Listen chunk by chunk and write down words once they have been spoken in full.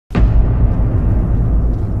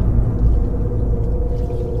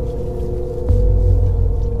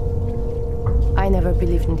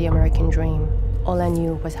believed in the American dream. All I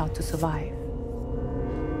knew was how to survive.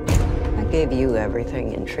 I gave you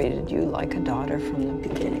everything and treated you like a daughter from the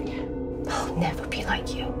beginning. I'll never be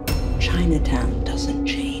like you. Chinatown doesn't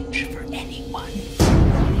change for anyone.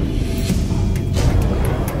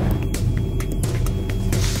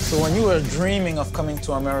 So when you were dreaming of coming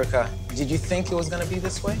to America, did you think it was going to be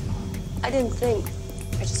this way? I didn't think.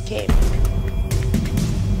 I just came.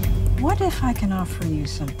 What if I can offer you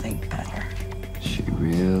something better? She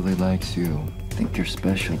really likes you. Think you're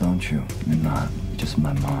special, don't you? You're not. You're just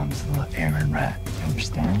my mom's little errand rat. You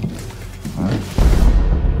understand? Huh?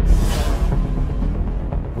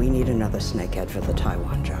 We need another Snakehead for the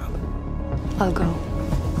Taiwan job. I'll go.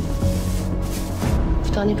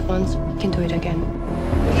 I've done it once, I can do it again.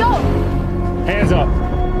 Go! Hands up!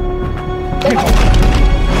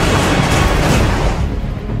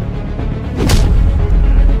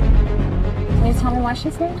 Can you tell me why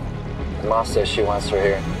she's here? Mom says she wants her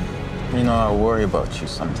here. You know, I worry about you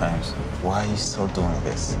sometimes. Why are you still doing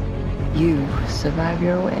this? You survive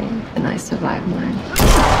your way, and I survive mine.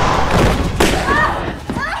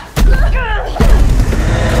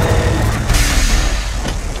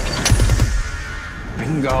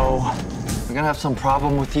 Bingo. We're gonna have some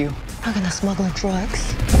problem with you. I'm gonna smuggle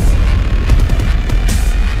drugs.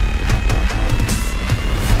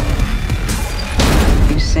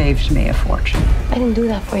 You saved me a fortune. I didn't do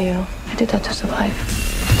that for you. I did that to survive.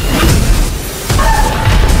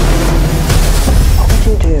 What would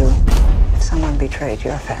you do if someone betrayed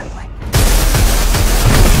your family?